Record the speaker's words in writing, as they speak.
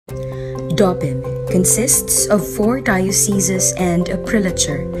DOPIM consists of 4 dioceses and a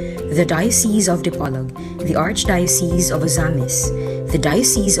prelature: the Diocese of Dipolog, the Archdiocese of Ozamis, the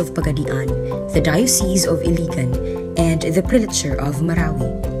Diocese of Pagadian, the Diocese of Iligan, and the prelature of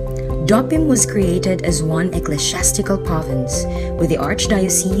Marawi. DOPIM was created as one ecclesiastical province, with the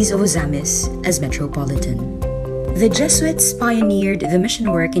Archdiocese of Ozamis as metropolitan. The Jesuits pioneered the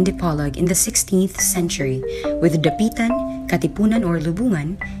mission work in Dipolog in the 16th century, with Dapitan, Katipunan or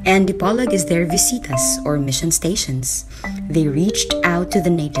Lubungan, and Dipolog as their visitas or mission stations. They reached out to the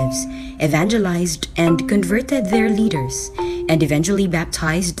natives, evangelized and converted their leaders, and eventually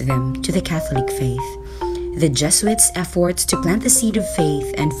baptized them to the Catholic faith. The Jesuits' efforts to plant the seed of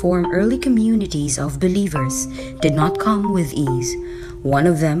faith and form early communities of believers did not come with ease. One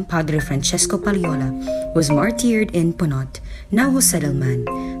of them, Padre Francesco Paliola, was martyred in Punot, now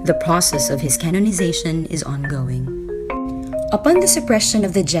Josedelman. The process of his canonization is ongoing. Upon the suppression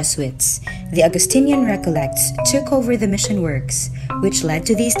of the Jesuits, the Augustinian Recollects took over the mission works, which led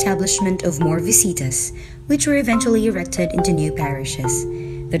to the establishment of more visitas, which were eventually erected into new parishes.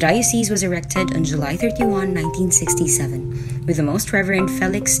 The diocese was erected on July 31, 1967, with the Most Reverend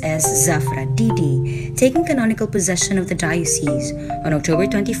Felix S. Zafra, D.D., taking canonical possession of the diocese on October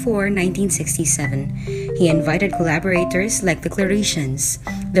 24, 1967. He invited collaborators like the Claretians,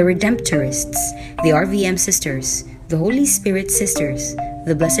 the Redemptorists, the RVM Sisters, the Holy Spirit Sisters,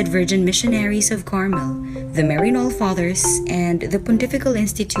 the Blessed Virgin Missionaries of Carmel, the Maryknoll Fathers, and the Pontifical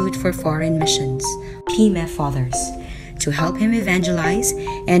Institute for Foreign Missions, PIME Fathers, to help him evangelize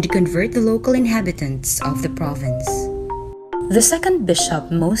and convert the local inhabitants of the province. The second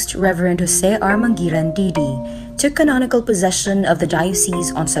bishop, Most Reverend Jose R. Mangiran, D.D., took canonical possession of the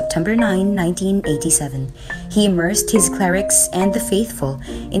diocese on September 9, 1987. He immersed his clerics and the faithful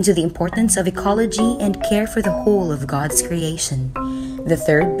into the importance of ecology and care for the whole of God's creation. The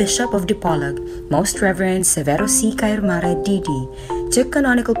third bishop of Dipolog, Most Reverend Severo C. Cairmare, D.D., took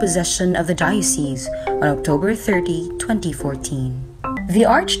canonical possession of the diocese on October 30, 2014. The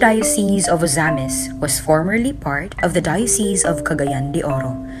Archdiocese of Ozamis was formerly part of the Diocese of Cagayan de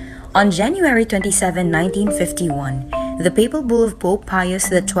Oro. On January 27, 1951, the papal bull of Pope Pius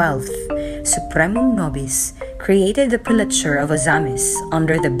XII, Supremum Nobis, created the prelature of Ozamis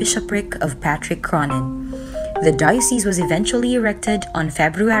under the bishopric of Patrick Cronin. The diocese was eventually erected on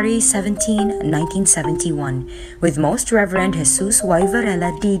February 17, 1971, with Most Reverend Jesus Y.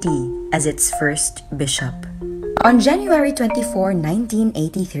 Varela, D.D., as its first bishop. On January 24,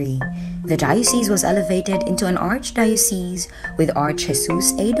 1983, the diocese was elevated into an archdiocese with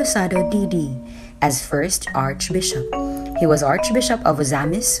Archjesus A. Dosado, D.D., as first archbishop. He was Archbishop of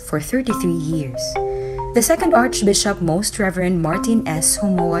Ozamis for 33 years. The second Archbishop, Most Reverend Martin S.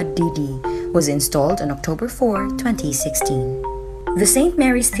 Homoa, D.D., was installed on October 4, 2016. The St.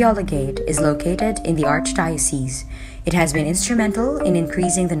 Mary's Theologate is located in the Archdiocese. It has been instrumental in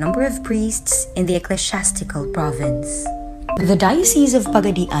increasing the number of priests in the ecclesiastical province. The Diocese of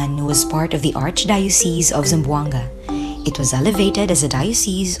Pagadian was part of the Archdiocese of Zamboanga. It was elevated as a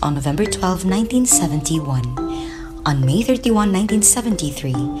diocese on November 12, 1971. On May 31,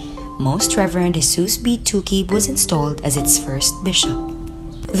 1973, Most Reverend Jesus B. Tukib was installed as its first bishop.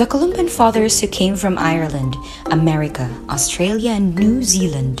 The Columban Fathers who came from Ireland, America, Australia, and New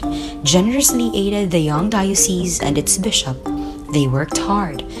Zealand generously aided the young diocese and its bishop. They worked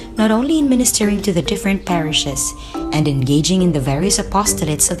hard, not only in ministering to the different parishes and engaging in the various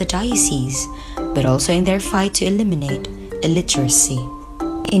apostolates of the diocese, but also in their fight to eliminate illiteracy.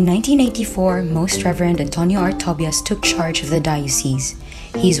 In 1984, Most Reverend Antonio R. Tobias took charge of the diocese.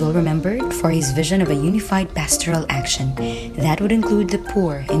 He is well remembered for his vision of a unified pastoral action that would include the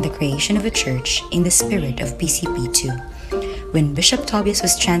poor in the creation of a church in the spirit of PCP2. When Bishop Tobias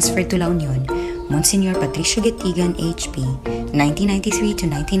was transferred to La Union, Monsignor Patricio Getigan, H.P., 1993 to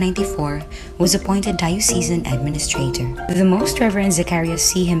 1994, was appointed diocesan administrator. The Most Reverend Zacarias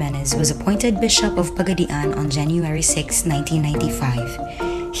C. Jimenez was appointed Bishop of Pagadian on January 6, 1995.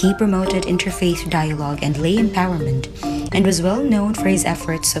 He promoted interfaith dialogue and lay empowerment and was well known for his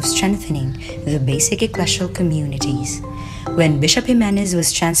efforts of strengthening the basic ecclesial communities. When Bishop Jimenez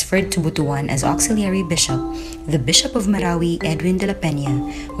was transferred to Butuan as auxiliary bishop, the Bishop of Marawi, Edwin de la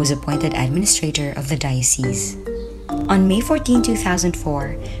Peña, was appointed administrator of the diocese. On May 14,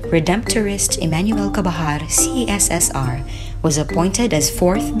 2004, Redemptorist Emmanuel Cabahar, CSSR, was appointed as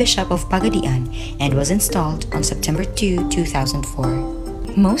 4th Bishop of Pagadian and was installed on September 2, 2004.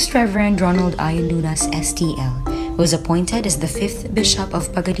 Most Reverend Ronald I. Lunas, STL, was appointed as the 5th Bishop of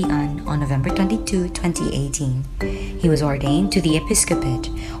Pagadian on November 22, 2018. He was ordained to the episcopate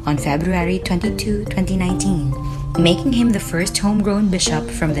on February 22, 2019, making him the first homegrown bishop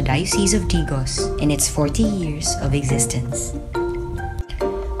from the Diocese of Digos in its 40 years of existence.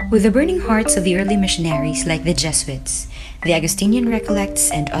 With the burning hearts of the early missionaries like the Jesuits, the Augustinian Recollects,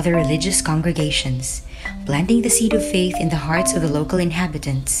 and other religious congregations, planting the seed of faith in the hearts of the local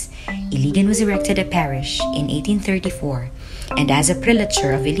inhabitants, Iligan was erected a parish in 1834, and as a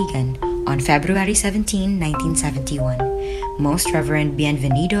prelature of Iligan on February 17, 1971, Most Reverend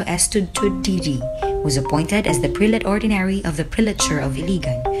Bienvenido S. Tudtud Didi was appointed as the prelate ordinary of the prelature of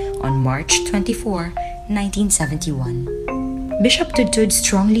Iligan on March 24, 1971. Bishop Tudtud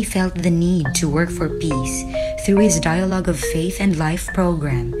strongly felt the need to work for peace through his Dialogue of Faith and Life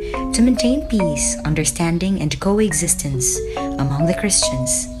program to maintain peace, understanding, and coexistence among the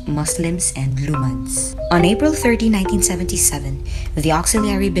Christians, Muslims, and Lumads. On April 30, 1977, the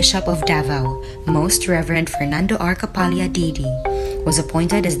Auxiliary Bishop of Davao, Most Reverend Fernando R. Capalla Didi, was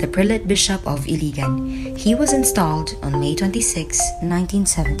appointed as the Prelate Bishop of Iligan. He was installed on May 26,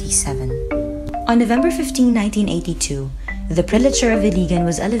 1977. On November 15, 1982, the Prelature of Iligan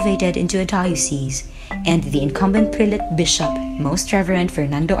was elevated into a diocese, and the incumbent Prelate Bishop, Most Reverend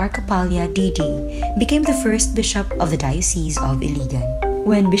Fernando R. Capalla Didi, became the first bishop of the Diocese of Iligan.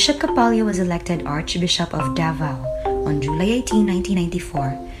 When Bishop Capalla was elected Archbishop of Davao on July 18,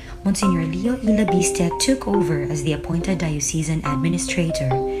 1994, Monsignor Leo Ilabiste took over as the appointed diocesan administrator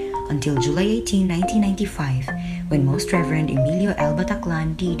until July 18, 1995, when Most Reverend Emilio L.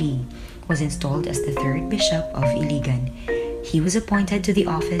 Bataclan D.D. was installed as the third bishop of Iligan. He was appointed to the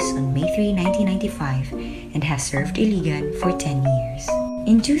office on May 3, 1995, and has served Iligan for 10 years.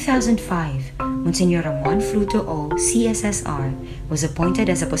 In 2005, Monsignor Ramon Fruto O. CSSR was appointed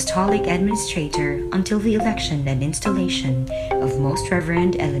as Apostolic Administrator until the election and installation of Most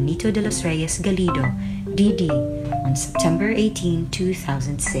Reverend Elenito de los Reyes Galido, D.D., on September 18,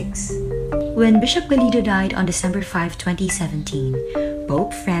 2006. When Bishop Galido died on December 5, 2017,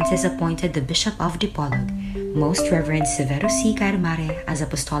 Pope Francis appointed the Bishop of Dipolog, Most Reverend Severo C. Carmare, as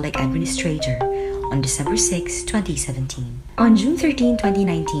Apostolic Administrator on December 6, 2017. On June 13,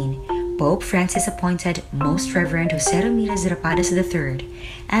 2019, Pope Francis appointed Most Reverend Jose Ramirez Rapadas III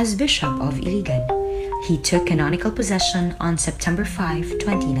as Bishop of Iligan. He took canonical possession on September 5,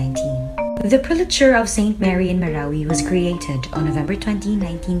 2019. The Prelature of St. Mary in Marawi was created on November 20,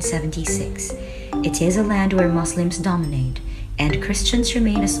 1976. It is a land where Muslims dominate and Christians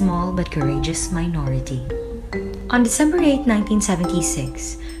remain a small but courageous minority. On December 8,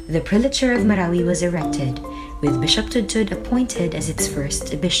 1976, the Prelature of Marawi was erected, with Bishop Tudtud appointed as its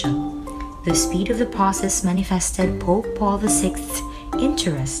first bishop. The speed of the process manifested Pope Paul VI's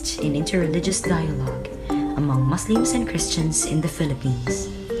interest in interreligious dialogue among Muslims and Christians in the Philippines.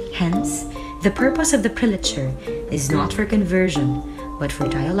 Hence, the purpose of the Prelature is not for conversion, but for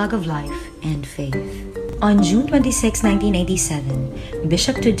dialogue of life and faith. On June 26, 1987,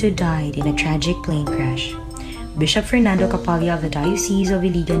 Bishop Tudtud died in a tragic plane crash. Bishop Fernando Capalla of the Diocese of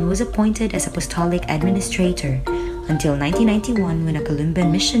Iligan was appointed as Apostolic Administrator until 1991, when a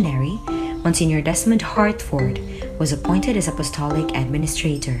Columban missionary, Monsignor Desmond Hartford, was appointed as Apostolic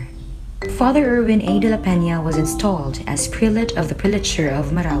Administrator. Father Erwin A. de la Peña was installed as Prelate of the Prelature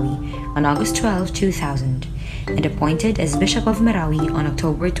of Marawi on August 12, 2000, and appointed as Bishop of Marawi on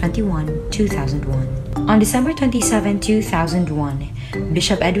October 21, 2001. On December 27, 2001,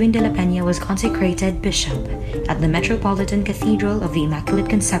 Bishop Edwin de la Peña was consecrated bishop at the Metropolitan Cathedral of the Immaculate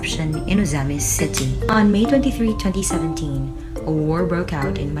Conception in Ozamis City. On May 23, 2017, a war broke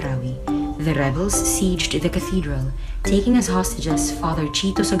out in Marawi. The rebels sieged the cathedral, taking as hostages Father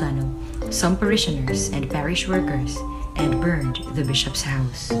Chito Sogano, some parishioners and parish workers, and burned the bishop's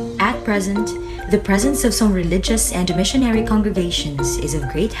house. At present, the presence of some religious and missionary congregations is of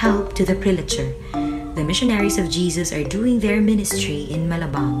great help to the prelature. The Missionaries of Jesus are doing their ministry in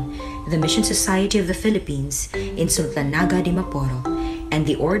Malabang, the Mission Society of the Philippines in Sultanaga de Maporo, and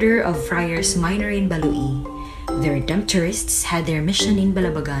the Order of Friars Minor in Balui. The Redemptorists had their mission in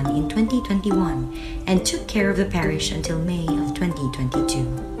Balabagan in 2021 and took care of the parish until May of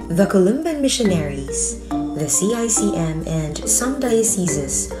 2022. The Columban missionaries, the CICM, and some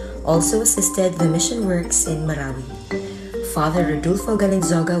dioceses also assisted the mission works in Marawi. Father Rodolfo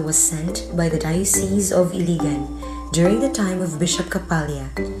Galenzoga was sent by the Diocese of Iligan during the time of Bishop Capalla.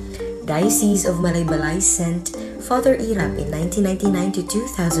 Diocese of Malaybalay sent Father Irap in 1999 to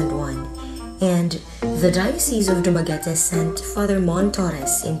 2001, and the Diocese of Dumaguete sent Father Mon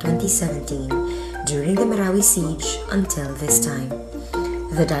Torres in 2017 during the Marawi siege until this time.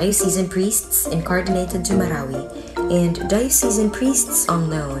 The diocesan priests incarnated to Marawi and diocesan priests on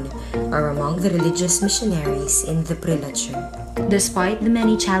loan are among the religious missionaries in the prelature. Despite the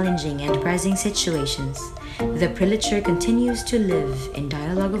many challenging and pressing situations, the prelature continues to live in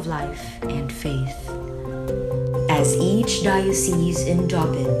dialogue of life and faith. As each diocese in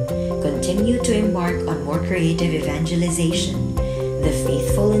DOPIM continue to embark on more creative evangelization, the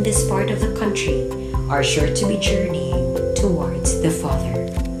faithful in this part of the country are sure to be journeying